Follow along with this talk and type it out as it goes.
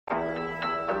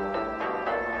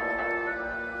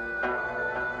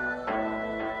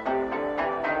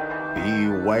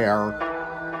beware.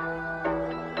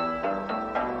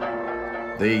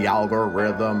 The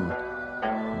algorithm,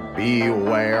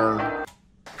 beware.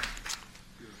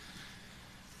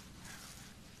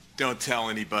 Don't tell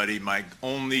anybody. My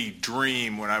only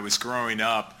dream when I was growing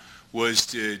up was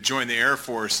to join the Air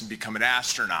Force and become an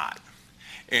astronaut.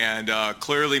 And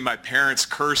clearly my parents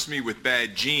cursed me with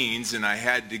bad genes, and I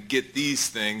had to get these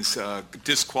things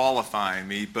disqualifying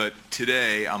me. But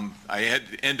today, I had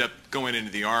to end up going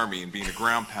into the Army and being a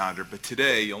ground pounder. But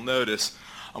today, you'll notice,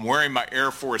 I'm wearing my Air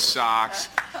Force socks.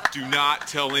 Do not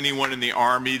tell anyone in the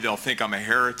Army. They'll think I'm a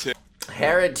heretic.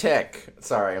 Heretic.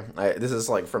 Sorry. This is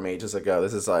like from ages ago.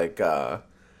 This is like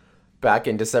back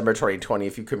in December 2020,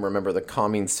 if you can remember the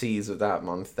calming seas of that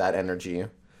month, that energy.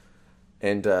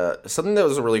 And something that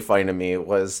was really funny to me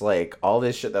was like all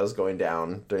this shit that was going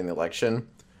down during the election.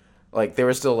 Like they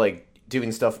were still like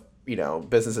doing stuff, you know,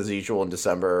 business as usual in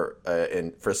December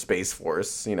for Space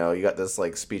Force. You know, you got this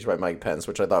like speech by Mike Pence,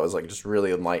 which I thought was like just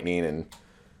really enlightening and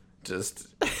just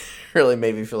really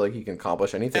made me feel like he can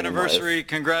accomplish anything. Anniversary,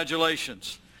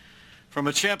 congratulations. From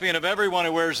a champion of everyone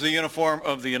who wears the uniform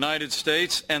of the United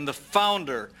States and the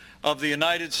founder of the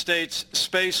United States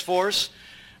Space Force,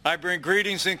 I bring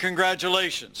greetings and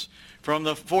congratulations from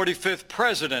the 45th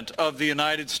President of the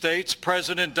United States,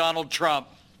 President Donald Trump.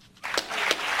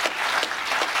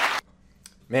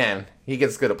 Man, he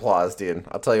gets good applause, dude.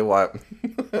 I'll tell you what.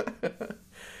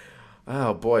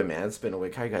 Oh, boy, man. It's been a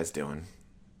week. How you guys doing?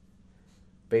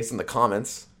 Based on the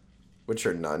comments, which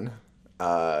are none,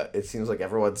 it seems like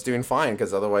everyone's doing fine,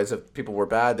 because otherwise if people were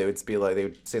bad, they would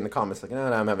say in the comments, like, no,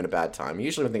 I'm having a bad time.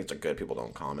 Usually when things are good, people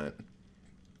don't comment.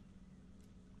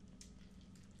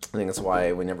 I think that's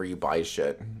why whenever you buy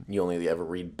shit, you only ever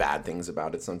read bad things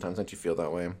about it sometimes. Don't you feel that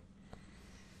way?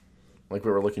 Like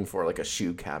we were looking for like a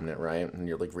shoe cabinet, right? And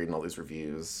you're like reading all these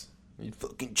reviews. You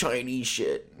fucking Chinese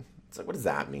shit. It's like, what does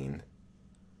that mean?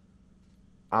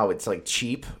 Oh, it's like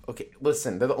cheap? Okay,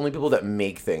 listen, they're the only people that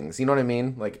make things. You know what I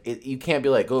mean? Like, you can't be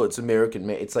like, oh, it's American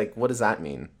made. It's like, what does that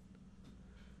mean?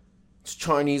 It's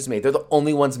Chinese made. They're the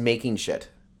only ones making shit.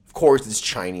 Of course it's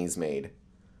Chinese made.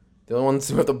 The only ones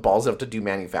who have the balls enough to do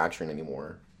manufacturing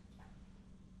anymore.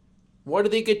 Why do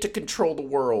they get to control the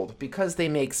world? Because they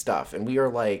make stuff. And we are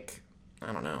like,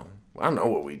 I don't know. I don't know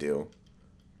what we do.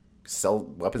 Sell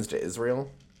weapons to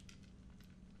Israel?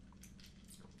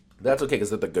 That's okay because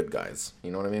they're the good guys.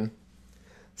 You know what I mean?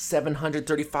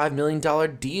 $735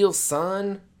 million deal,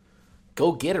 son.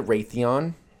 Go get it,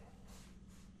 Raytheon.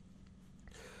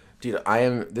 Dude,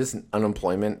 this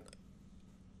unemployment.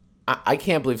 I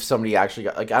can't believe somebody actually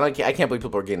got, like, I can't believe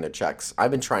people are getting their checks.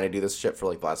 I've been trying to do this shit for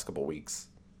like the last couple weeks.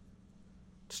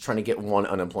 Just trying to get one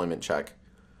unemployment check.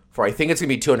 For I think it's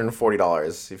going to be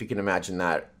 $240, if you can imagine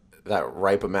that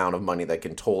ripe amount of money that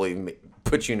can totally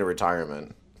put you into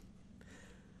retirement.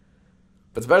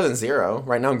 But it's better than zero.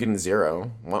 Right now I'm getting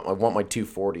zero. I want my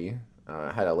 $240.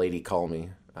 I had a lady call me.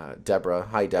 Deborah.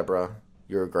 Hi, Deborah.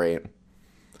 You're great.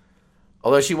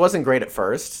 Although she wasn't great at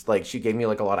first. Like, she gave me,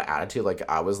 like, a lot of attitude. Like,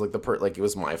 I was, like, like, it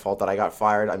was my fault that I got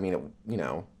fired. I mean, you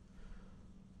know.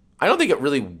 I don't think it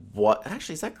really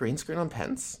Actually, is that green screen on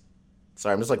Pence?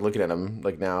 Sorry, I'm just, like, looking at him,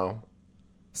 like, now.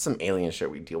 Some alien shit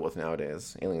we deal with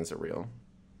nowadays. Aliens are real.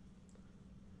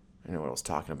 I know what I was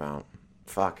talking about.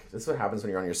 Fuck. This is what happens when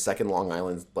you're on your second Long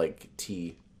Island, like,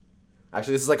 tea.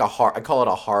 Actually, this is, like, I call it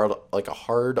a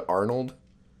hard Arnold.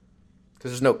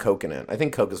 Because there's no Coke in it. I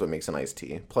think Coke is what makes an iced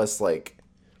tea. Plus, like,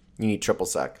 you need triple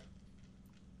sec.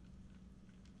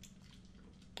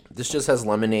 This just has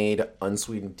lemonade,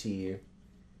 unsweetened tea,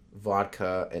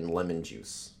 vodka, and lemon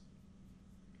juice.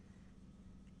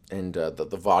 And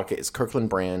the vodka is Kirkland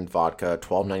brand vodka,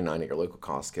 $12.99 at your local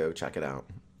Costco. Check it out.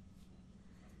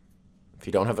 If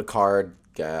you don't have a card,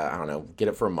 I don't know, get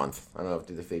it for a month. I don't know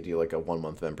if they do like a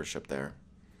 1-month membership there.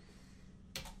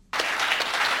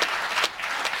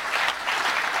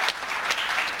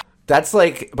 That's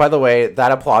like, by the way,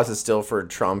 that applause is still for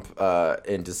Trump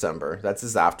in December. That's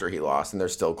just after he lost, and they're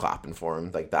still clapping for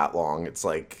him like that long. It's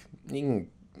like, you can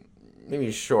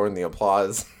maybe shorten the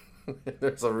applause.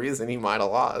 There's a reason he might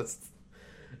have lost.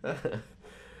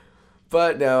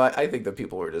 But no, I think the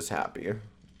people were just happy.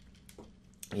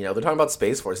 You know, they're talking about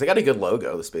Space Force. They got a good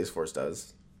logo, the Space Force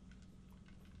does.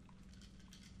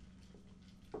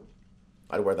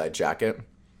 I'd wear that jacket.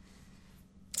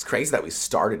 It's crazy that we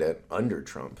started it under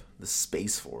Trump. The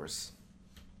Space Force.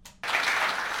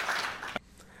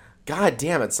 God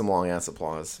damn it, some long-ass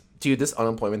applause. Dude, this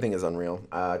unemployment thing is unreal.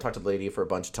 I talked to the lady for a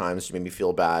bunch of times. She made me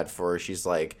feel bad for her. She's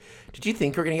like, did you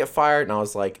think you were going to get fired? And I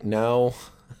was like, no.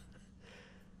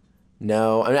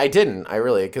 No. I mean, I didn't. I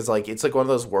really, because, like, it's like one of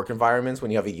those work environments when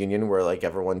you have a union where, like,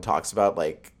 everyone talks about,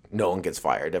 like, no one gets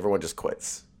fired. Everyone just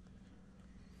quits.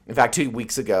 In fact, 2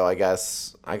 weeks ago, I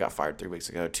guess, I got fired 3 weeks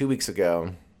ago. 2 weeks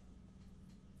ago,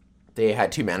 they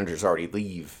had 2 managers already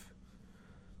leave.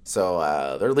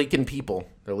 So they're leaking people.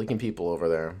 They're leaking people over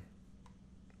there.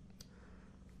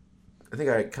 I think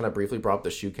I kind of briefly brought up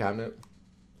the shoe cabinet.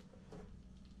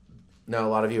 Now, a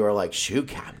lot of you are like, shoe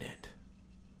cabinet?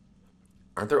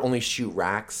 Aren't there only shoe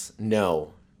racks?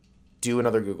 No. Do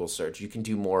another Google search. You can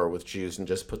do more with shoes than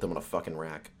just put them on a fucking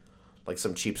rack. Like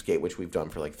some cheapskate, which we've done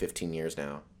for like 15 years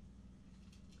now.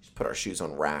 Just put our shoes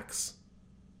on racks.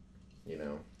 You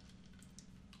know.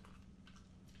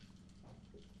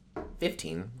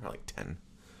 15, or like 10.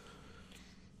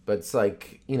 But it's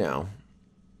like, you know.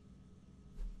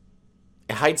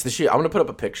 It hides the shoe. I'm going to put up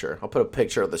a picture. I'll put a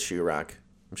picture of the shoe rack.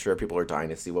 I'm sure people are dying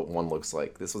to see what one looks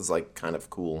like. This was like kind of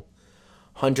cool.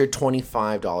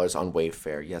 $125 on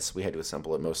Wayfair. Yes, we had to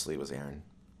assemble it. Mostly it was Erin.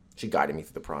 She guided me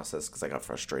through the process because I got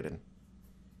frustrated.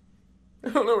 I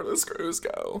don't know where the screws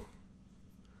go.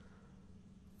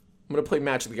 I'm going to play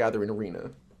Magic the Gathering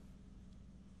Arena.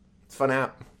 It's a fun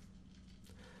app.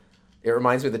 It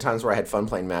reminds me of the times where I had fun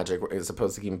playing Magic as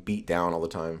opposed to getting beat down all the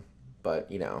time.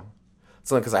 But, you know,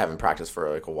 it's only because I haven't practiced for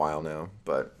like a while now.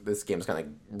 But this game's kind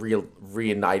of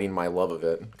reigniting my love of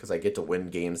it because I get to win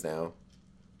games now.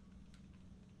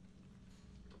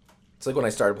 It's like when I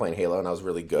started playing Halo and I was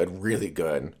really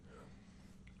good.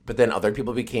 But then other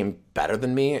people became better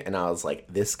than me and I was like,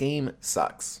 this game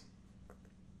sucks.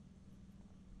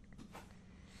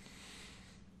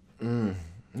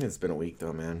 It's been a week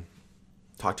though, man.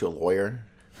 Talk to a lawyer.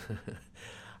 I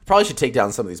probably should take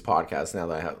down some of these podcasts now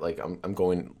that I have, like, I'm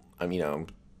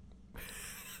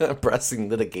pressing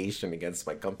litigation against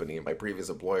my company and my previous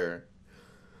employer.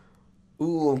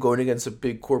 Ooh, I'm going against a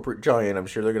big corporate giant. I'm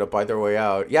sure they're going to bite their way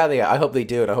out. Yeah, I hope they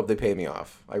do, and I hope they pay me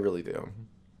off. I really do.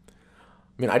 I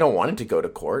mean, I don't want it to go to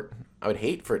court. I would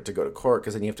hate for it to go to court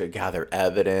because then you have to gather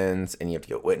evidence and you have to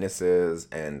get witnesses,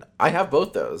 and I have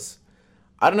both those.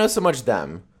 I don't know so much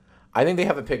them. I think they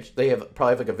have a picture. They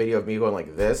probably have like a video of me going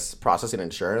like this, processing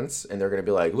insurance, and they're going to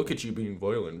be like, "Look at you being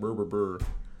violent, brr brr brr."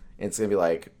 And it's going to be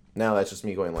like, no, that's just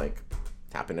me going like,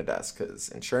 tapping a desk because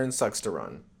insurance sucks to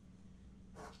run.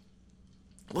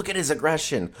 Look at his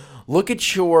aggression. Look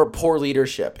at your poor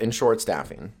leadership and short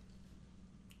staffing.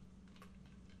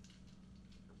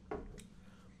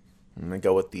 I'm going to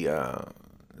go with the,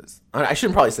 I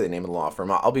shouldn't probably say the name of the law firm.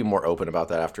 I'll be more open about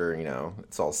that after, you know,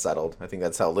 it's all settled. I think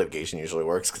that's how litigation usually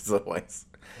works because otherwise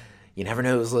you never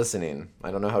know who's listening.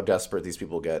 I don't know how desperate these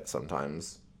people get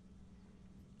sometimes.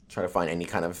 Try to find any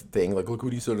kind of thing like, look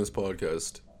what he said in his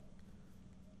podcast.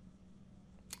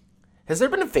 Has there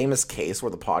been a famous case where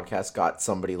the podcast got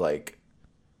somebody like,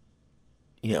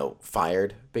 you know,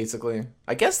 fired, basically?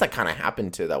 I guess that kind of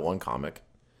happened to that one comic.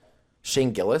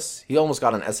 Shane Gillis. He almost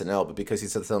got on SNL, but because he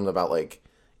said something about like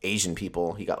Asian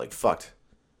people, he got like fucked.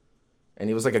 And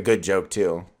he was like a good joke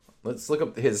too. Let's look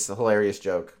up his hilarious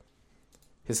joke.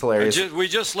 His hilarious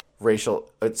racial.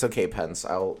 It's okay, Pence.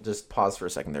 I'll just pause for a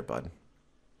second there, bud.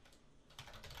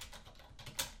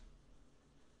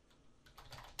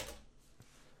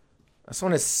 I just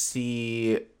want to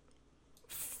see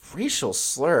racial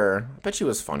slur. I bet you it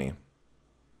was funny.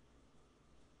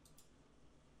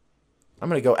 I'm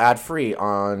going to go ad free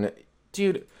on,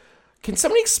 dude, can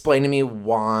somebody explain to me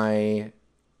why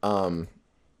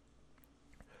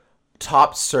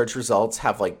top search results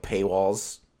have like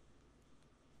paywalls?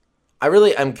 I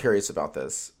really am curious about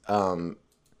this.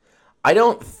 I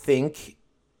don't think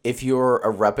if you're a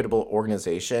reputable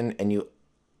organization and you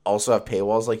also have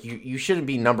paywalls, like you shouldn't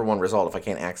be number one result if I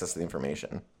can't access the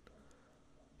information.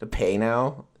 To pay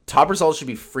now, top results should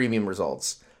be freemium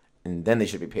results, and then they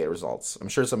should be paid results. I'm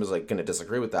sure somebody's like going to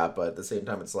disagree with that, but at the same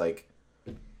time, it's like,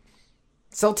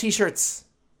 sell t-shirts,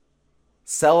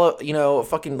 sell a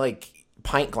fucking like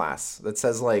pint glass that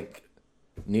says like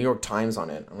New York Times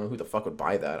on it. I don't know who the fuck would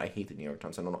buy that. I hate the New York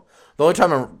Times. I don't know. The only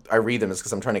time I read them is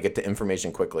because I'm trying to get to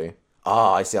information quickly.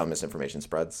 I see how misinformation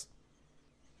spreads.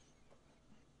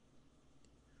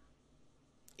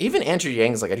 Even Andrew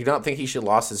Yang's like, I do not think he should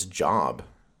lost his job.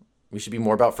 We should be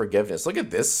more about forgiveness. Look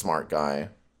at this smart guy.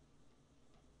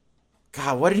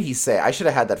 God, what did he say? I should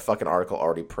have had that fucking article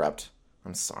already prepped.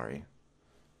 I'm sorry.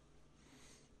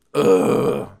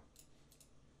 Ugh.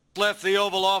 Left the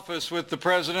Oval Office with the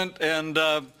president, and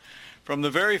from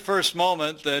the very first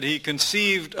moment that he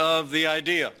conceived of the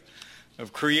idea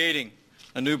of creating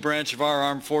a new branch of our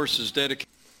armed forces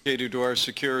dedicated to our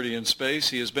security in space,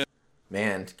 he has been...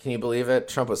 Man, can you believe it?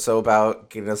 Trump was so about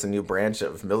getting us a new branch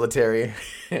of military.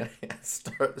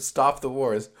 Stop the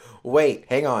wars. Wait,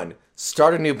 hang on.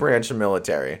 Start a new branch of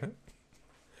military.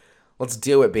 Let's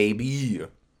do it, baby.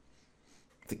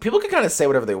 People can kind of say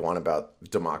whatever they want about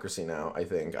democracy now. I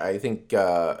think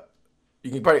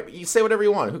you can you say whatever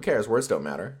you want. Who cares? Words don't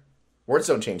matter. Words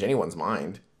don't change anyone's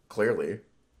mind. Clearly.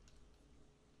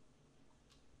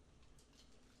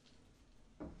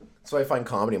 That's why I find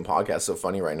comedy and podcasts so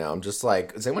funny right now. I'm just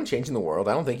like, is anyone changing the world?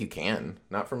 I don't think you can.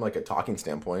 Not from like a talking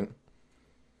standpoint.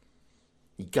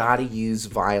 You gotta use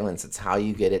violence. It's how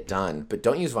you get it done. But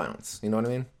don't use violence. You know what I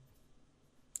mean?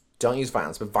 Don't use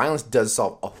violence. But violence does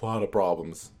solve a lot of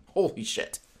problems. Holy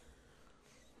shit.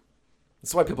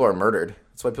 That's why people are murdered.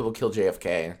 That's why people kill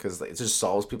JFK. Because it just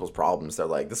solves people's problems. They're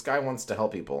like, this guy wants to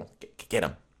help people. Get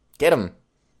him. Get him.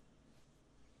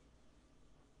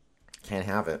 Can't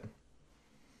have it.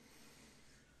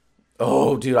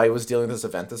 Oh, dude, I was dealing with this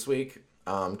event this week.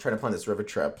 Trying to plan this river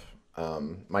trip.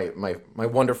 My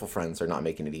wonderful friends are not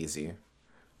making it easy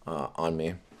on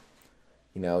me.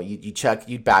 You know,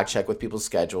 you back check with people's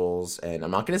schedules, and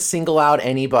I'm not going to single out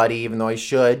anybody, even though I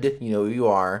should. You know who you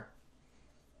are.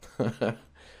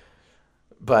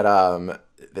 But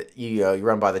you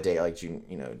run by the date like June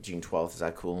 12th. Is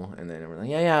that cool? And then everyone's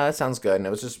like, yeah, that sounds good. And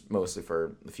it was just mostly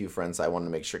for a few friends I wanted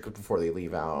to make sure before they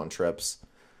leave out on trips.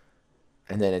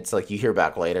 And then it's like you hear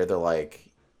back later, they're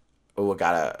like, "Oh, I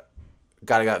gotta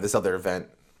go to this other event."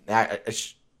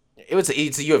 It's a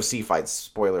UFC fight.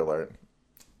 Spoiler alert.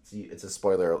 It's a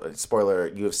spoiler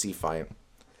UFC fight,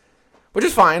 which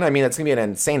is fine. I mean, it's gonna be an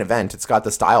insane event. It's got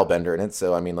the Style Bender in it,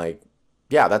 so I mean, like,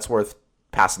 yeah, that's worth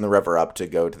passing the river up to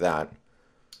go to that.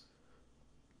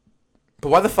 But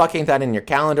why the fuck ain't that in your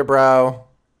calendar, bro?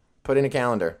 Put in a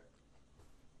calendar.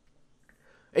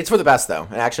 It's for the best, though.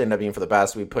 It actually ended up being for the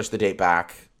best. We pushed the date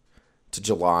back to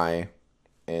July,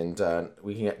 and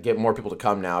we can get more people to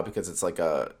come now because it's like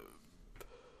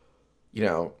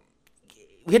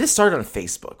we had to start on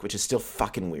Facebook, which is still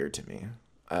fucking weird to me.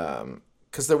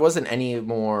 Because there wasn't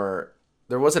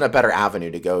a better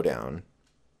avenue to go down.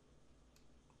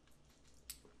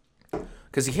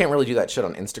 Because you can't really do that shit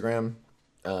on Instagram.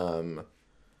 And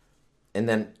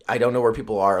then I don't know where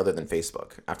people are other than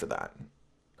Facebook after that.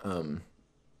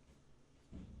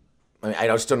 I mean, I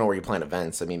just don't know where you plan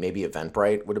events. I mean, maybe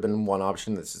Eventbrite would have been one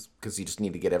option. This is because you just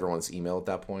need to get everyone's email at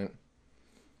that point.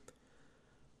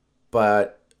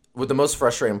 But what the most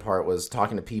frustrating part was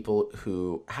talking to people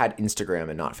who had Instagram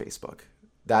and not Facebook.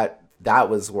 That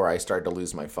was where I started to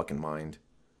lose my fucking mind.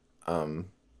 'Cause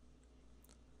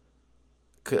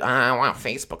I want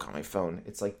Facebook on my phone.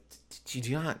 It's like, you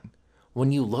do not.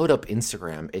 When you load up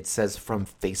Instagram, it says from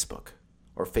Facebook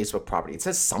or Facebook property. It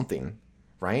says something,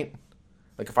 right?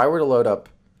 Like if I were to load up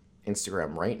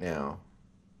Instagram right now,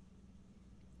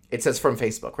 it says from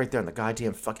Facebook right there on the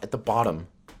goddamn fuck at the bottom.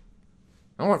 I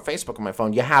don't want Facebook on my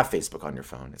phone. You have Facebook on your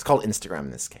phone. It's called Instagram in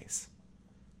this case.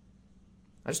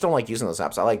 I just don't like using those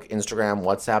apps. I like Instagram,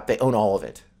 WhatsApp. They own all of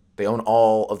it. They own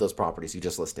all of those properties you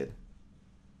just listed.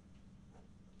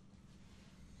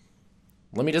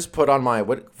 Let me just put on my...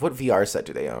 What VR set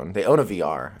do they own? They own a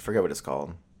VR. I forget what it's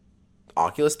called.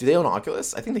 Oculus? Do they own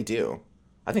Oculus? I think they do.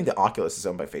 I think the Oculus is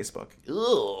owned by Facebook.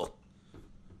 Ugh.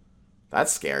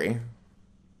 That's scary.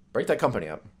 Break that company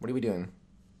up. What are we doing?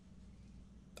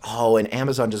 Oh, and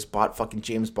Amazon just bought fucking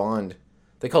James Bond.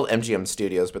 They call it MGM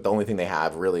Studios, but the only thing they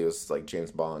have really was like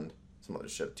James Bond. Some other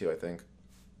shit too, I think.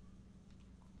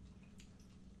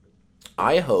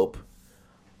 I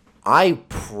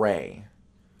pray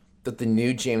that the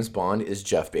new James Bond is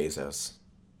Jeff Bezos.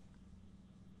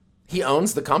 He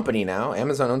owns the company now.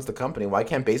 Amazon owns the company. Why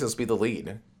can't Bezos be the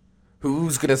lead?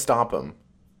 Who's going to stop him?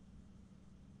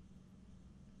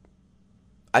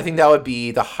 I think that would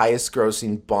be the highest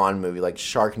grossing Bond movie, like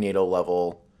Sharknado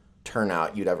level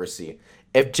turnout you'd ever see.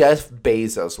 If Jeff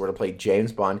Bezos were to play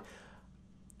James Bond,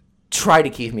 try to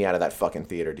keep me out of that fucking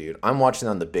theater, dude. I'm watching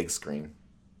on the big screen.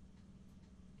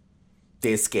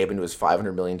 They escape into his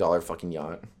 $500 million fucking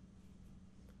yacht.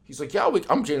 He's like, yeah,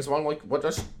 I'm James Bond. Like, we'll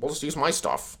just use my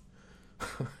stuff.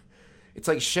 It's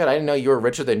like, shit, I didn't know you were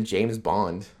richer than James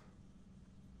Bond.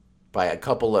 By a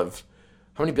couple of...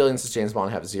 How many billions does James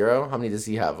Bond have? 0? How many does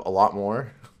he have? A lot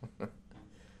more?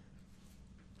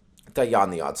 That yacht in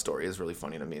the yacht story is really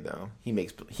funny to me, though. He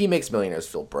makes millionaires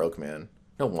feel broke, man.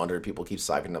 No wonder people keep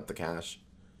siphoning up the cash.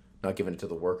 Not giving it to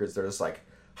the workers. They're just like,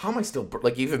 how am I still...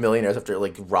 Like, even millionaires, after,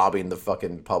 like, robbing the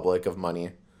fucking public of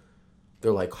money,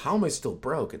 they're like, how am I still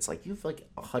broke? It's like, you have, like,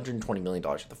 $120 million.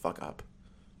 Shut the fuck up.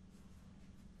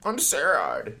 I'm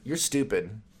sad. You're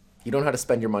stupid. You don't know how to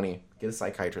spend your money. Get a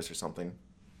psychiatrist or something.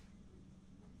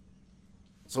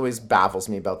 It always baffles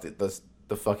me about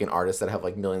the fucking artists that have,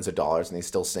 like, millions of dollars and they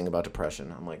still sing about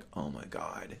depression. I'm like, oh my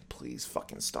god, please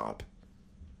fucking stop.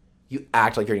 You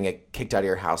act like you're gonna get kicked out of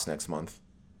your house next month.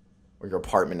 Or your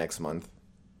apartment next month.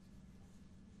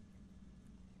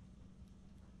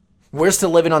 We're still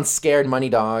living on scared money,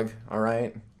 dog. All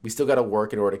right? We still got to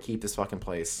work in order to keep this fucking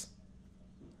place.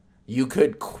 You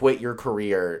could quit your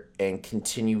career and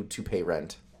continue to pay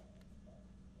rent.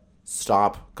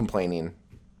 Stop complaining.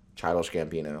 Childish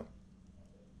Gambino.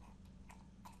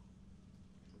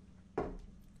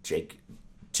 Jake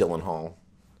Gyllenhaal.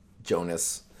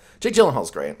 Jonas. Jake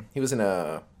Gyllenhaal's great. He was in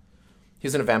a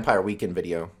Vampire Weekend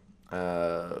video.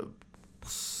 Gun.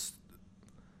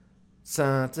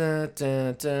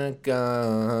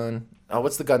 Oh,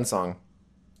 what's the Gun song?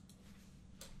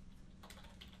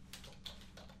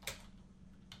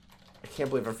 I can't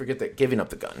believe I forget that. Giving Up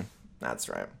the Gun. That's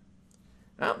right.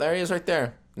 Oh, there he is right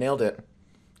there. Nailed it.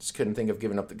 Just couldn't think of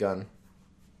Giving Up the Gun.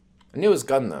 I knew it was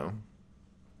Gun, though.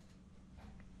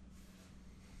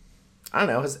 I don't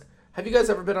know. Have you guys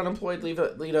ever been unemployed? Leave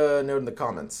a note in the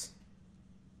comments.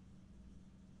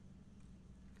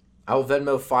 I'll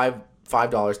Venmo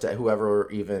 $5 to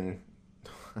whoever even.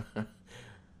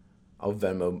 I'll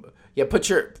Venmo. Yeah,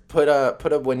 put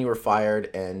up when you were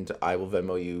fired, and I will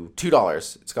Venmo you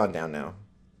 $2. It's gone down now.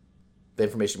 The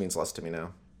information means less to me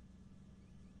now.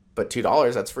 But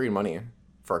 $2, that's free money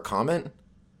for a comment.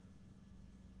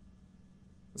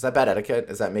 Is that bad etiquette?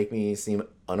 Does that make me seem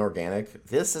unorganic?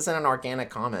 This isn't an organic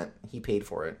comment. He paid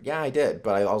for it. Yeah, I did,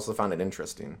 but I also found it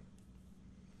interesting.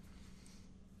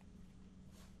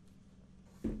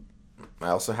 I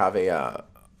also have a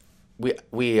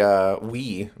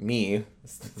me,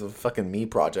 the fucking me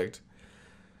project.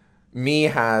 Me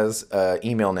has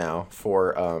email now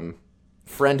for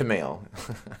friend mail.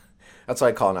 That's what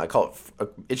I call it now. I call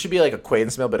it should be like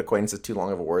acquaintance mail, but acquaintance is too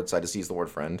long of a word, so I just use the word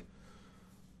friend.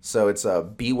 So it's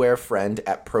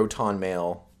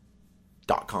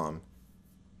bewarefriend@protonmail.com.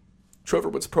 Trevor,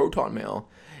 what's Proton Mail?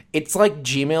 It's like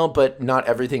Gmail, but not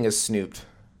everything is snooped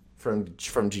from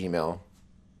Gmail.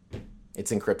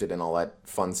 It's encrypted and all that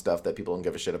fun stuff that people don't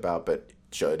give a shit about, but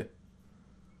should.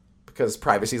 Because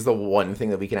privacy is the one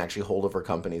thing that we can actually hold over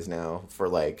companies now for,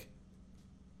 like,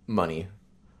 money.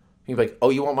 You'd be like, oh,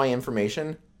 you want my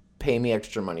information? Pay me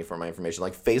extra money for my information.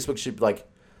 Like, Facebook should, like...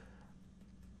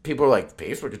 People are like,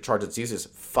 Facebook could charge its users.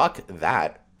 Fuck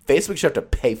that. Facebook should have to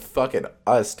pay fucking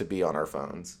us to be on our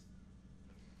phones.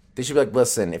 They should be like,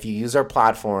 listen, if you use our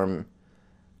platform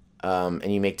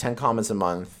and you make 10 comments a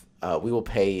month, we will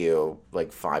pay you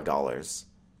like $5.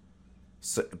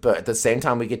 So, but at the same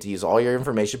time, we get to use all your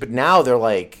information. But now they're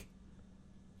like,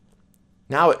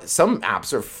 now some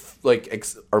apps are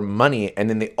are money, and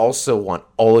then they also want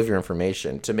all of your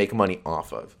information to make money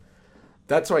off of.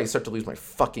 That's why I start to lose my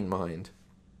fucking mind.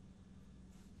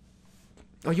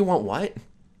 Oh, you want what?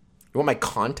 You want my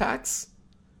contacts?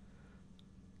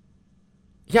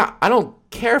 Yeah, I don't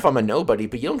care if I'm a nobody,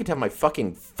 but you don't get to have my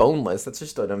fucking phone list. That's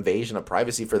just an invasion of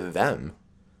privacy for them.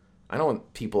 I don't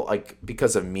want people, like,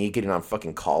 because of me getting on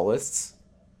fucking call lists.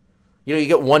 You know, you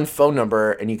get one phone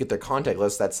number and you get their contact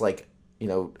list. That's like, you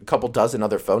know, a couple dozen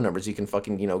other phone numbers you can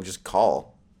fucking, you know, just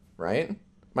call. Right? Am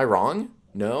I wrong?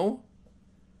 No?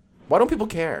 Why don't people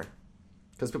care?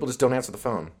 Because people just don't answer the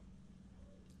phone.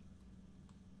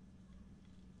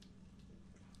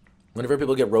 Whenever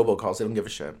people get robocalls, they don't give a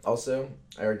shit. Also,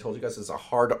 I already told you guys, it's a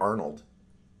hard Arnold.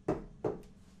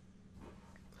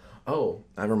 Oh,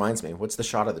 that reminds me. What's the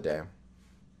shot of the day?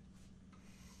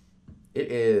 It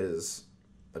is,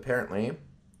 apparently,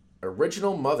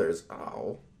 Original Mother's.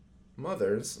 Oh,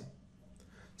 Mother's.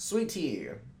 Sweet tea.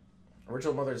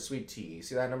 Original Mother's sweet tea.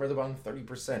 See that number at the bottom?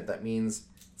 30%. That means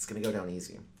it's going to go down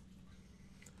easy.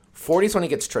 40's when it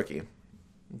gets tricky.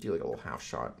 Do like a little half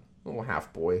shot. A little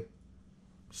half boy.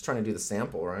 Just trying to do the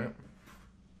sample, right?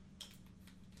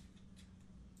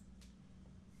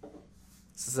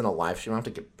 This isn't a live stream. I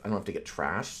don't have to get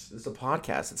trashed. It's a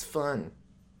podcast. It's fun.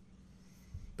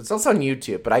 But it's also on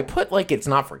YouTube. But I put like it's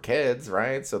not for kids,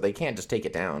 right? So they can't just take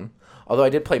it down. Although I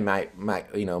did play Mike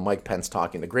Pence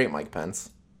talking, the great Mike Pence.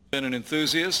 Been an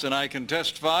enthusiast, and I can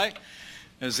testify,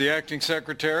 as the acting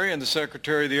secretary and the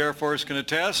secretary of the Air Force can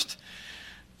attest,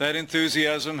 that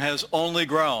enthusiasm has only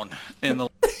grown in the.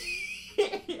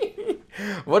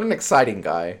 What an exciting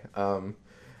guy.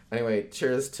 Anyway,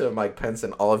 cheers to Mike Pence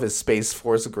and all of his Space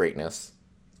Force greatness.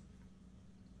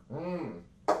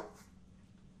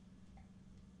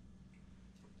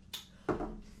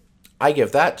 I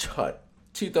give that chut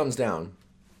 2 thumbs down.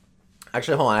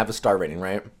 Actually, hold on, I have a star rating,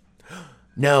 right?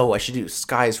 No, I should do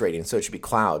skies rating, so it should be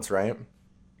clouds, right?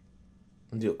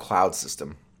 I'll do a cloud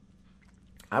system.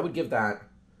 I would give that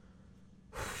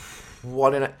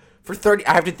 1.5. For 30,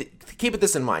 I have to keep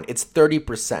this in mind. It's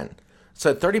 30%.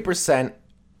 So at 30%,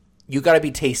 you got to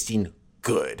be tasting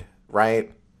good,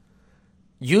 right?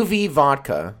 UV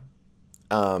vodka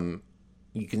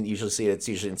You can usually see it.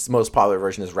 Its most popular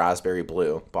version is raspberry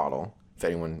blue bottle. If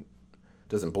anyone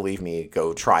doesn't believe me,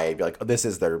 go try it. Be like, oh, this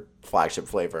is their flagship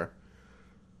flavor.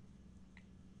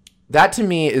 That to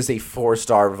me is a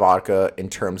 4-star vodka in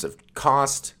terms of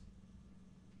cost,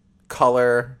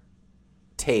 color,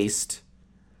 taste,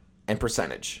 and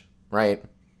percentage, right?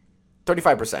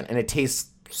 35%, and it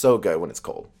tastes so good when it's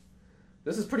cold.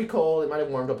 This is pretty cold. It might have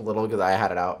warmed up a little because I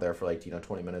had it out there for like,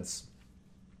 20 minutes.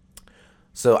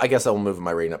 So I guess I'll move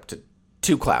my rating up to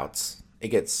 2 clouds. It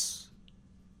gets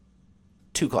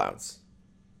 2 clouds.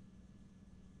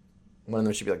 One of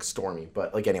them should be like stormy,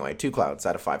 but like anyway, 2 clouds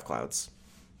out of 5 clouds.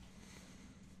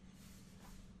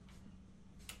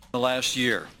 The last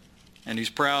year, and he's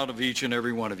proud of each and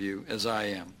every one of you, as I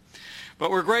am. But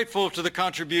we're grateful to the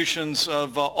contributions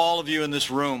of all of you in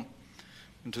this room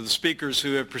and to the speakers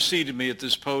who have preceded me at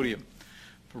this podium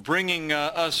for bringing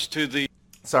us to the...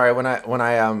 Sorry, when I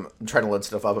trying to load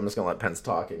stuff up, I'm just gonna let Pence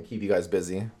talk and keep you guys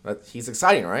busy. He's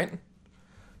exciting, right?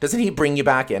 Doesn't he bring you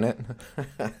back in it?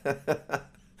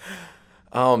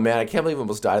 Oh man, I can't believe he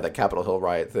almost died at that Capitol Hill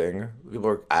riot thing. People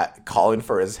were calling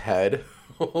for his head.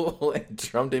 And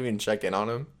Trump didn't even check in on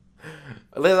him.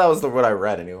 At least that was what I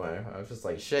read anyway. I was just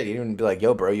like, shit, you didn't even be like,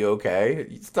 yo, bro, you okay?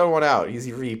 You just throw one out. He's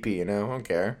your VP, I don't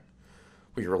care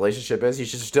what your relationship is. You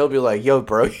should still be like, yo,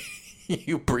 bro,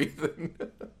 you breathing?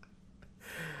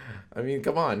 I mean,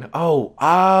 come on.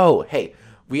 Oh, hey,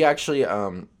 we actually,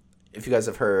 if you guys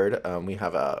have heard, we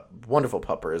have wonderful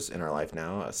puppers in our life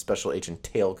now. Special Agent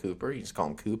Tail Cooper. You just call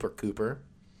him Coop or Cooper.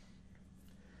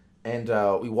 And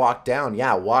we walked down,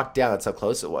 that's how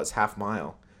close it was, half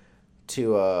mile,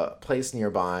 to a place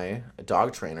nearby. A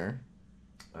dog trainer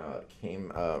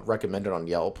came recommended on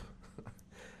Yelp,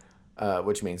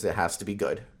 which means it has to be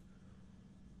good.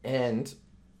 And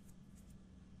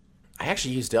I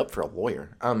actually used it up for a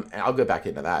lawyer. I'll go back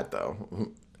into that,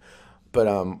 though.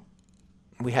 But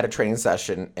we had a training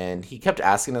session, and he kept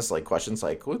asking us like questions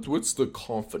like, what's the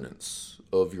confidence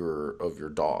of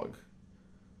your dog?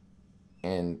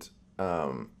 And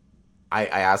I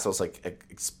asked, I was like,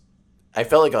 I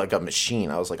felt like a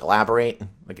machine. I was like, elaborate,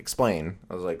 like explain.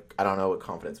 I was like, I don't know what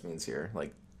confidence means here.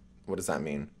 Like, what does that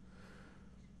mean?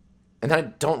 And I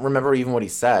don't remember even what he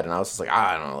said. And I was just like,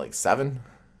 I don't know, like 7,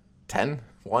 10,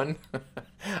 1. I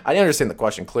didn't understand the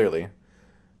question clearly.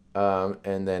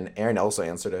 And then Aaron also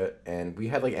answered it, and we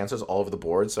had like answers all over the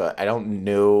board. So I don't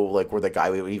know like where the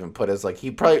guy would even put us. Like he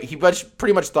pretty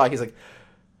much thought, he's like,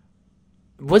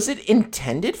 was it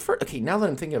intended for... Okay, now that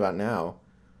I'm thinking about it now,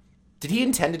 did he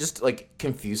intend to just, like,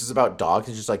 confuse us about dogs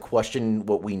and just, like, question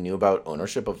what we knew about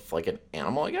ownership of, like, an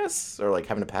animal, I guess? Or, like,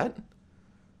 having a pet?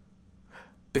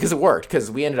 Because it worked, because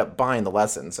we ended up buying the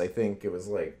lessons. I think it was,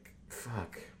 like,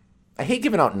 fuck. I hate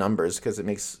giving out numbers, because it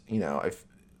makes, not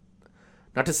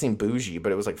to seem bougie,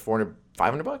 but it was, like, $400,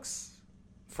 $500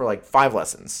 for, like, 5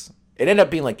 lessons. It ended up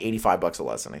being, like, $85 a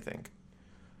lesson, I think.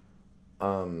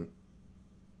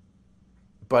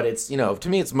 But it's, to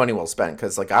me, it's money well spent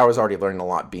because, like, I was already learning a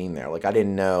lot being there. Like, I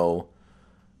didn't know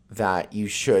that you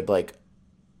should,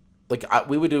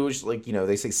 we would do, like,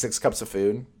 they say 6 cups of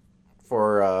food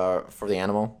for the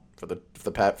animal, for the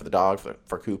pet, for the dog,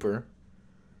 for Cooper.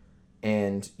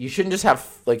 And you shouldn't just have,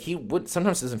 like, he would,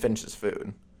 sometimes doesn't finish his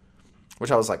food,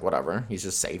 which I was like, whatever. He's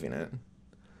just saving it.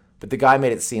 But the guy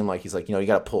made it seem like he's like, you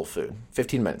got to pull food.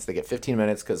 15 minutes. They get 15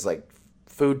 minutes because, like,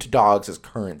 food to dogs is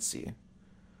currency.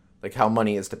 Like how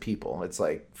money is to people. It's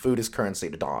like food is currency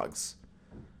to dogs.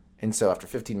 And so after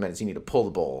 15 minutes, you need to pull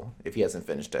the bowl if he hasn't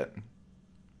finished it.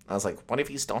 I was like, what if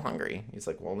he's still hungry? He's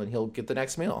like, well, then he'll get the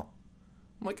next meal.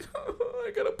 I'm like, I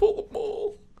gotta pull the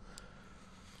bowl.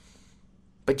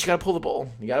 But you gotta pull the bowl.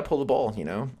 You gotta pull the bowl,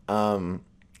 And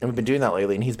we've been doing that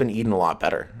lately, and he's been eating a lot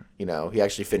better. He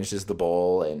actually finishes the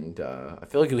bowl, and I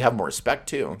feel like we have more respect,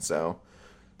 too. So...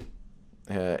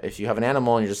 if you have an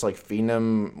animal and you're just like feeding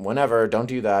him whenever, don't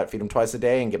do that. Feed him twice a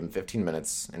day and give him 15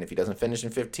 minutes. And if he doesn't finish in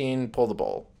 15, pull the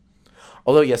bowl.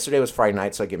 Although yesterday was Friday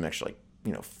night, so I gave him extra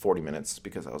 40 minutes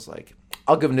because I was like,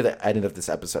 I'll give him to the end of this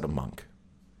episode of Monk.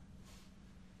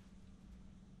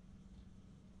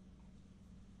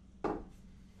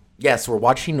 Yes, we're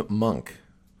watching Monk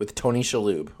with Tony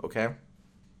Shalhoub, okay?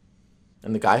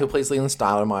 And the guy who plays Leland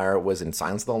Stoudemire was in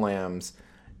Silence of the Lambs.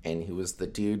 And he was the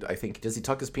dude, I think, does he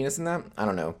tuck his penis in that? I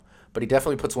don't know. But he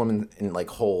definitely puts women in, like,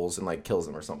 holes and, like, kills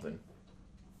them or something.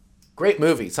 Great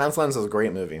movie. Silence of the Lambs is a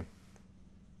great movie.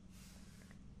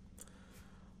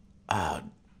 But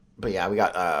yeah, we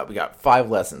got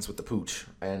 5 lessons with the pooch.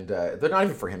 And they're not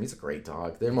even for him. He's a great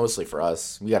dog. They're mostly for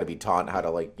us. We got to be taught how to,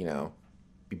 like,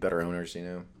 be better owners,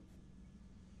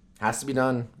 Has to be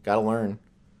done. Got to learn.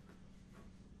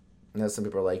 And then some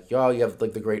people are like, yo, you have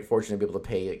like the great fortune to be able to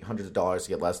pay like, hundreds of dollars to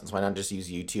get lessons. Why not just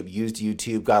use YouTube? Used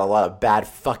YouTube, got a lot of bad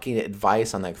fucking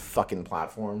advice on that fucking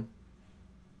platform.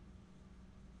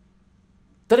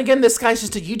 Then again, this guy's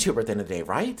just a YouTuber at the end of the day,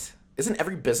 right? Isn't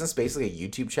every business basically a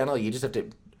YouTube channel? You just have to,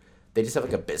 they just have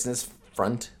like a business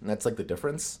front, and that's like the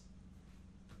difference.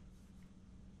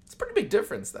 It's a pretty big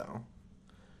difference, though.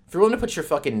 If you're willing to put your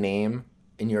fucking name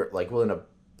and you're like willing to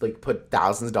like put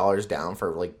thousands of dollars down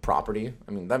for like property,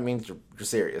 I mean, that means you're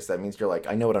serious. That means you're like,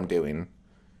 I know what I'm doing.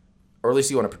 Or at least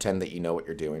you want to pretend that you know what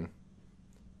you're doing.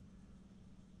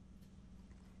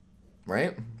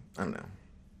 Right? I don't know.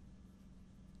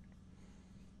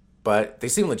 But they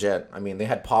seem legit. I mean, they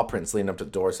had paw prints leading up to the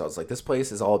door, so I was like, this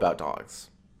place is all about dogs.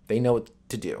 They know what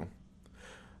to do.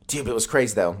 Dude, but it was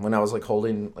crazy, though, when I was like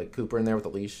holding like Cooper in there with a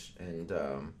leash, and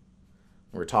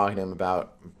we were talking to him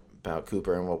about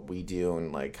Cooper and what we do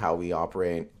and like how we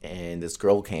operate, and this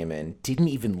girl came in, didn't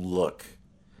even look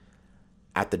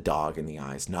at the dog in the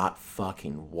eyes, not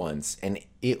fucking once. And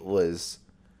it was,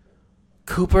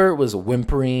 Cooper was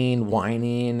whimpering,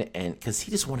 whining, and because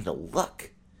he just wanted to look,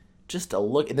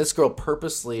 and this girl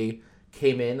purposely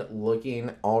came in looking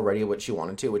already at what she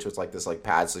wanted to, which was like this like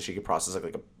pad so she could process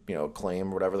like a claim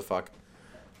or whatever the fuck.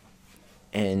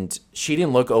 And she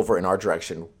didn't look over in our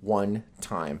direction one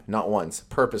time, not once,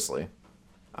 purposely.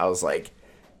 I was like,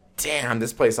 damn,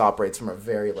 this place operates from a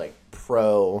very like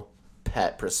pro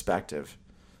pet perspective.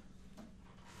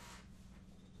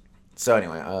 So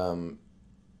anyway,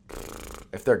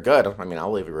 if they're good, I mean,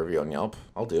 I'll leave a review on Yelp.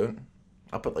 I'll do it.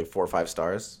 I'll put like 4 or 5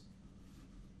 stars.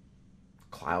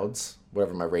 Clouds,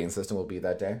 whatever my rating system will be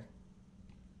that day.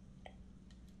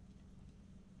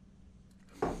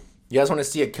 You guys want to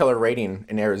see a killer rating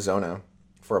in Arizona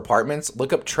for apartments?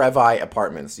 Look up Trevi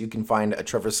Apartments. You can find a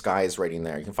Trevor Skies rating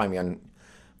there. You can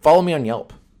follow me on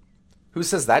Yelp. Who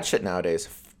says that shit nowadays?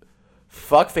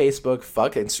 Fuck Facebook,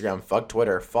 fuck Instagram, fuck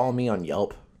Twitter. Follow me on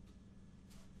Yelp.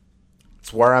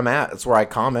 It's where I'm at. It's where I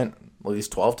comment at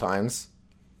least 12 times.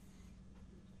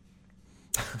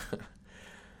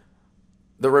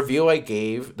 The review I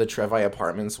gave the Trevi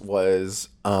Apartments was,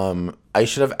 I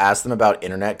should have asked them about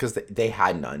internet because they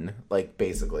had none, like,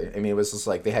 basically. I mean, it was just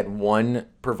like they had one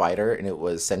provider, and it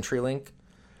was CenturyLink.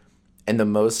 And the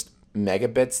most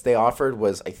megabits they offered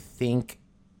was, I think,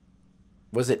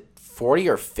 was it 40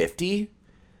 or 50?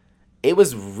 It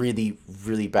was really,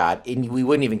 really bad. And we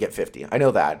wouldn't even get 50. I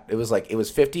know that. It was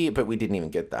 50, but we didn't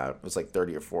even get that. It was like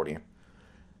 30 or 40.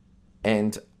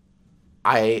 And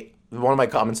one of my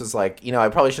comments was like, I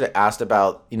probably should have asked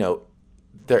about,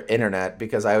 their internet,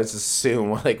 because I always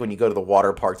assume like when you go to the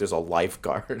water park, there's a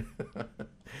lifeguard.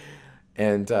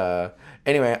 And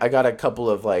anyway, I got a couple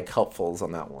of like helpfuls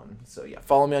on that one. So yeah,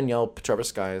 follow me on Yelp, Trevor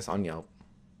Skies on Yelp.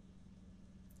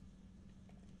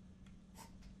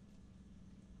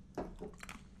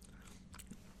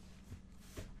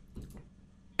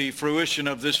 The fruition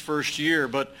of this first year,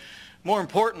 but more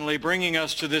importantly, bringing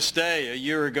us to this day, a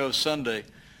year ago Sunday,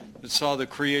 that saw the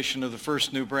creation of the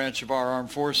first new branch of our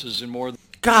armed forces in more than...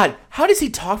 God, how does he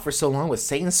talk for so long with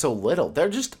saying so little? They're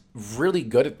just really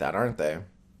good at that, aren't they?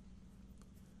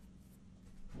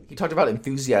 He talked about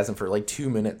enthusiasm for like 2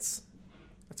 minutes.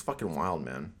 That's fucking wild,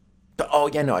 man. Oh,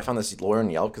 yeah, no, I found this lawyer on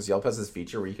Yelp, because Yelp has this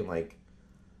feature where you can, like,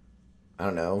 I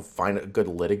don't know, find a good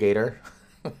litigator.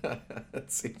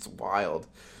 It seems wild.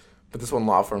 But this one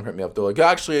law firm hit me up. They're like,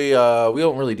 actually, we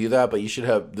don't really do that, but you should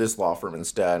have this law firm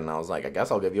instead. And I was like, I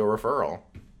guess I'll give you a referral.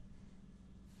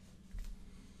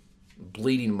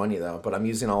 Bleeding money, though. But I'm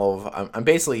using I'm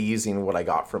basically using what I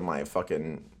got from my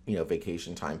fucking,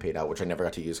 vacation time paid out, which I never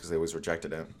got to use because they always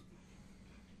rejected it.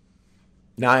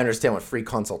 Now I understand what free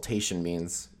consultation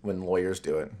means when lawyers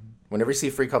do it. Whenever you see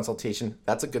free consultation,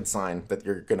 that's a good sign that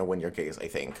you're going to win your case, I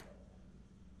think.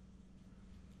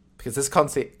 Because this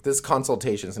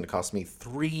consultation is going to cost me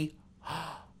 $300.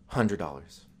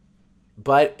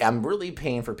 But I'm really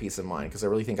paying for peace of mind because I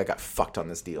really think I got fucked on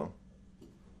this deal.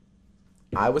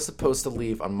 I was supposed to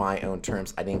leave on my own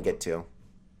terms. I didn't get to.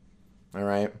 All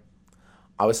right?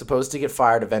 I was supposed to get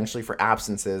fired eventually for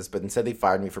absences, but instead they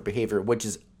fired me for behavior, which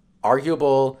is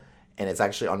arguable, and it's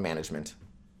actually on management.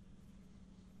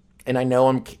 And I know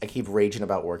I keep raging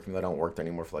about working. I don't work there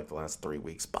anymore for like the last 3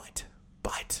 weeks, but...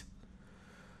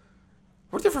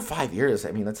 worked there for 5 years.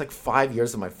 I mean, that's like 5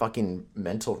 years of my fucking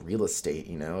mental real estate,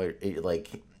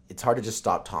 It's hard to just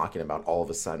stop talking about all of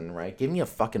a sudden, right? Give me a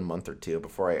fucking month or two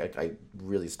before I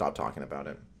really stop talking about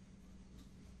it.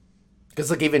 Because,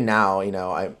 like, even now,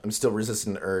 I'm still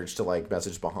resisting the urge to, like,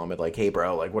 message Muhammad, like, hey,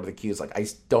 bro, like, what are the cues? Like, I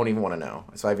don't even want to know.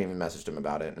 So I haven't even messaged him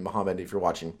about it. And Muhammad, if you're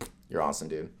watching, you're awesome,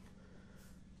 dude.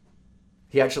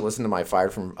 He actually listened to my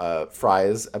Fired from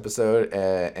Fries episode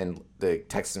and they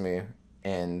texted me.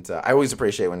 And I always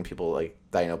appreciate when people like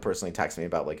that I know personally text me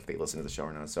about like if they listen to the show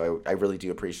or not. So I really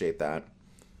do appreciate that.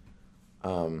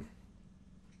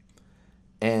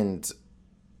 And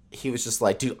he was just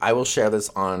like, dude, I will share this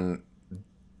on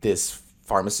this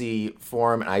pharmacy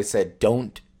forum. And I said,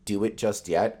 don't do it just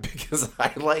yet because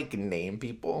I like name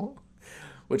people,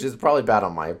 which is probably bad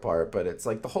on my part. But it's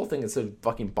like the whole thing is so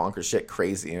fucking bonkers shit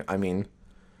crazy. I mean,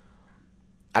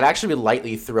 I'd actually be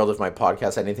lightly thrilled if my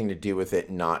podcast had anything to do with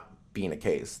it not being a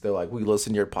case. They're like, we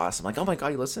listened to your podcast. I'm like, oh my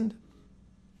God, you listened?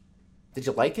 Did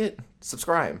you like it?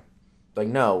 Subscribe. Like,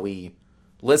 no, we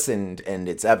listened and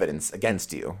it's evidence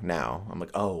against you now. I'm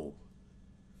like, oh.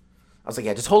 I was like,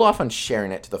 yeah, just hold off on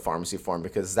sharing it to the pharmacy forum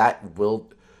because that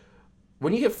will,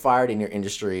 when you get fired in your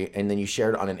industry and then you share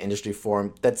it on an industry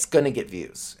forum, that's going to get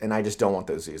views. And I just don't want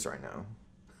those views right now.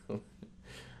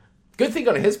 Good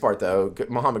thinking on his part, though.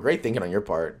 Muhammad, great thinking on your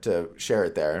part to share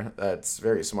it there. That's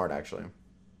very smart, actually.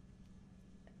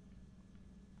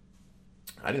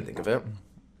 I didn't think of it.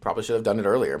 Probably should have done it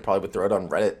earlier. Probably would throw it on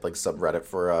Reddit, like subreddit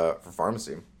for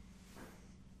pharmacy.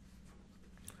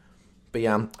 But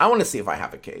yeah, I want to see if I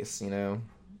have a case, you know?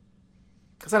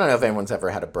 Because I don't know if anyone's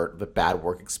ever had a bad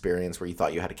work experience where you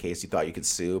thought you had a case, you thought you could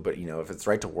sue, but, you know, if it's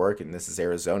right to work, and this is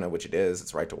Arizona, which it is,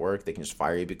 it's right to work, they can just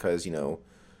fire you because, you know,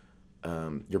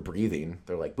 you're breathing.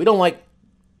 They're like, we don't like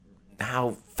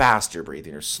how fast you're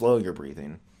breathing or slow you're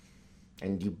breathing.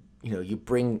 And you know, you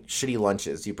bring shitty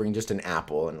lunches. You bring just an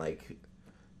apple and, like,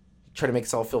 try to make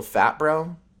yourself feel fat,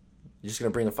 bro? You're just going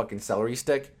to bring a fucking celery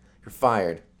stick? You're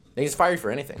fired. They just fire you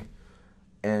for anything.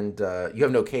 And you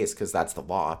have no case because that's the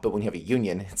law. But when you have a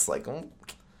union, it's like, oh,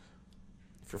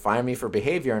 if you're firing me for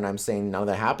behavior and I'm saying none of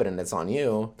that happened and it's on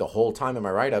you the whole time in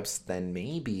my write-ups, then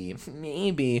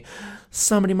maybe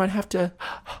somebody might have to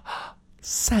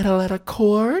settle at a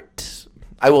court.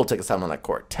 I will take a settlement at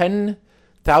court.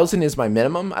 10,000 is my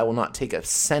minimum. I will not take a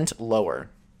cent lower.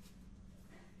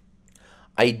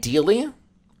 Ideally,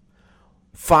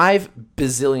 $5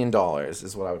 bazillion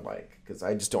is what I would like because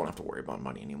I just don't have to worry about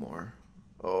money anymore.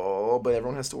 Oh, but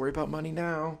everyone has to worry about money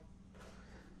now.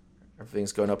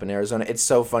 Everything's going up in Arizona. It's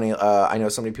so funny. I know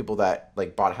so many people that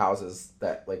like bought houses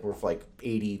that like were for like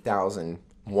 $80,000,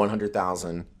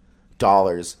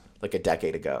 $100,000 like a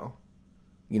decade ago.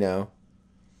 You know.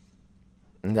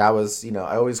 And that was, you know,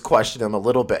 I always questioned them a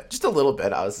little bit, just a little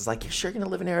bit. I was just like, "You sure you're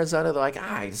gonna live in Arizona?" They're like,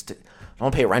 I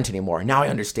don't pay rent anymore. Now I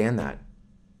understand that.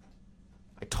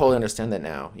 I totally understand that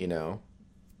now. You know,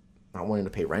 not wanting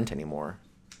to pay rent anymore.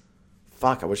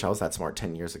 Fuck, I wish I was that smart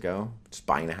 10 years ago. Just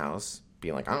buying a house,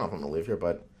 being like, I don't know if I'm gonna live here,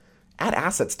 but add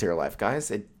assets to your life, guys.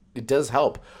 It does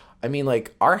help. I mean,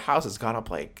 like, our house has gone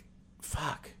up like,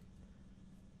 fuck.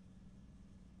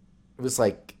 It was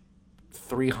like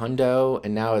 $300,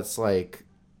 and now it's like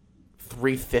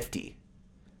 $350.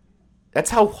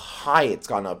 That's how high it's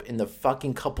gone up in the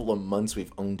fucking couple of months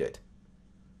we've owned it.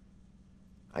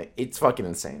 It's fucking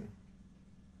insane.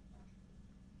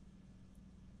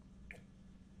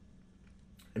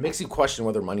 It makes you question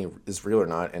whether money is real or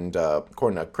not. And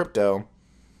according to crypto,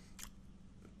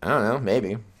 I don't know,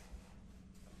 maybe.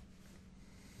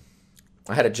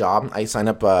 I had a job. I signed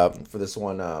up for this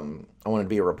one. I wanted to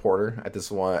be a reporter at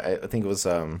this one. I think it was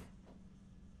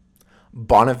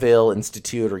Bonneville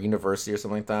Institute or University or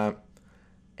something like that.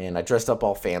 And I dressed up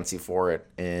all fancy for it.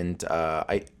 And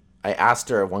I asked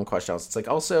her one question. I was like,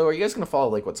 also, are you guys going to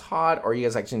follow like what's hot? Or are you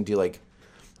guys actually going to do like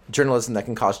journalism that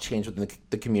can cause change within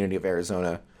the community of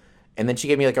Arizona? And then she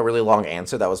gave me like a really long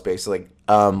answer that was basically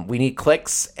like, we need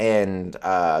clicks and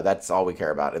that's all we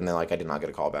care about. And then like I did not get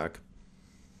a call back.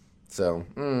 So,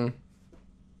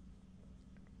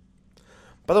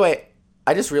 By the way,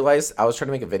 I just realized I was trying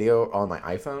to make a video on my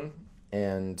iPhone,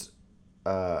 and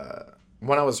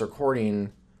when I was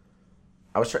recording,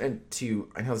 I was trying to,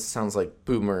 I know this sounds like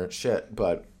boomer shit,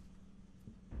 but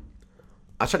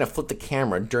I was trying to flip the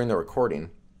camera during the recording,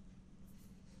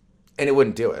 and it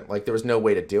wouldn't do it. Like, there was no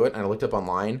way to do it, and I looked up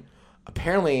online.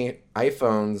 Apparently,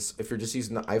 iPhones, if you're just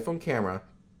using the iPhone camera,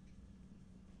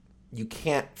 you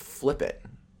can't flip it.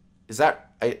 Is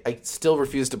that, I still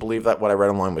refuse to believe that what I read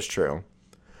online was true.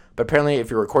 But apparently if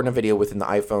you're recording a video within the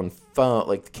iPhone phone,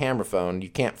 like the camera phone, you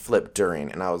can't flip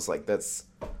during. And I was like, that's,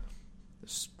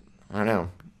 I don't know,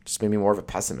 just made me more of a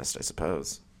pessimist, I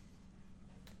suppose.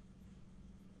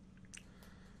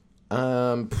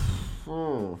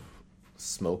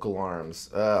 Smoke alarms.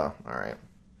 Oh, all right.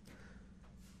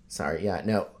 Sorry, yeah,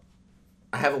 no.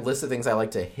 I have a list of things I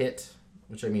like to hit,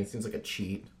 which I mean seems like a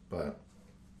cheat, but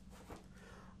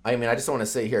I mean, I just don't want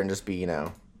to sit here and just be, you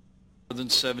know. More than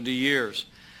 70 years.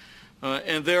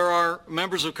 And there are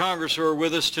members of Congress who are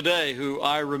with us today who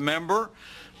I remember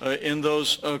in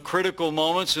those critical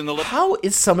moments in the... How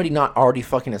is somebody not already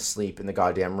fucking asleep in the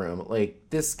goddamn room? Like,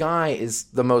 this guy is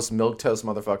the most milquetoast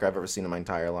motherfucker I've ever seen in my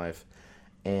entire life.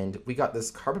 And we got this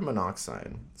carbon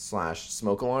monoxide /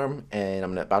 smoke alarm, and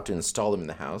I'm about to install them in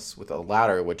the house with a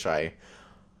ladder, which I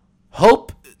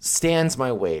hope stands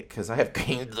my weight, because I have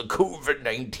gained the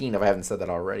COVID-19, if I haven't said that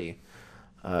already,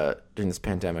 during this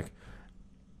pandemic.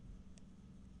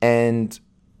 And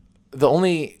my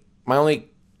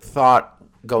only thought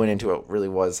going into it really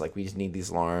was, like, we just need these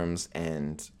alarms,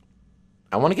 and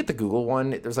I want to get the Google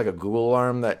one. There's, like, a Google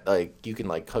alarm that, like, you can,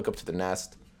 like, hook up to the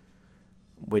Nest,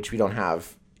 which we don't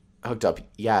have hooked up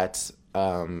yet.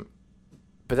 But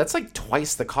that's, like,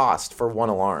 twice the cost for one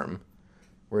alarm.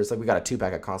 Whereas, like, we got a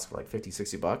 2-pack at Costco for, like,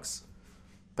 $50-$60.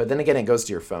 But then again, it goes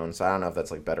to your phone, so I don't know if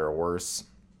that's, like, better or worse.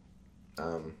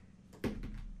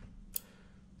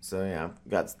 So, yeah,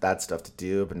 got that stuff to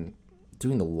do. I've been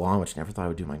doing the lawn, which I never thought I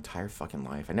would do my entire fucking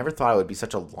life. I never thought I would be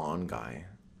such a lawn guy.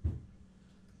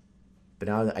 But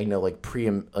now I know, like,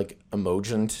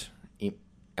 emollient.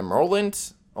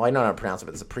 Well, I know how to pronounce it,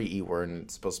 but it's a pre-E word, and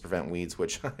it's supposed to prevent weeds,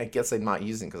 which I guess I'm not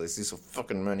using because I see so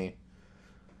fucking many.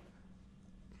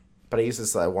 But I use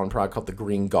this one product called the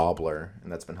Green Gobbler,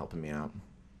 and that's been helping me out.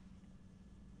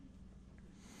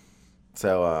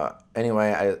 So,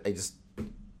 anyway, I just...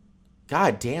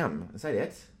 God damn, is that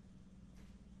it?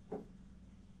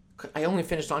 I only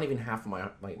finished not even half of my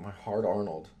Hard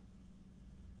Arnold.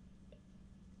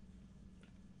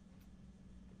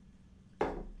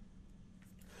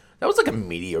 That was like a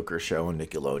mediocre show on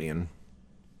Nickelodeon.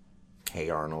 Hey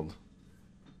Arnold.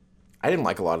 I didn't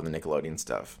like a lot of the Nickelodeon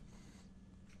stuff.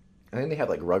 I think they had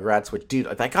like Rugrats, which, dude,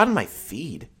 that got in my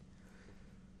feed.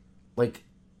 Like,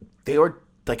 they were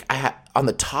like, I had on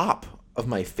the top of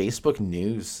my Facebook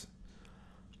news.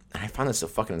 And I found this so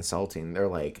fucking insulting. They're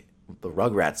like, the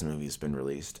Rugrats movie's been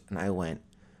released. And I went,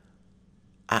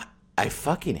 I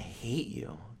fucking hate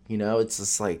you. You know, it's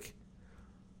just like,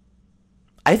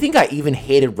 I think I even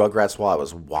hated Rugrats while I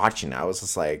was watching. I was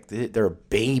just like, they're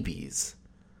babies.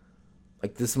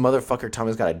 Like, this motherfucker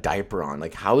Tommy's got a diaper on.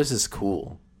 Like, how is this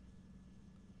cool?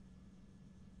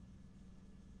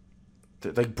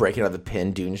 They're like breaking out the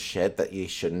pin, doing shit that you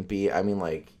shouldn't be. I mean,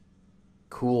 like,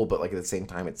 cool, but like at the same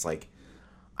time, it's like,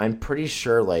 I'm pretty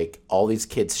sure like all these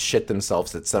kids shit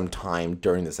themselves at some time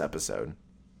during this episode.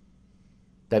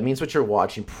 That means what you're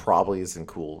watching probably isn't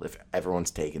cool if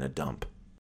everyone's taking a dump.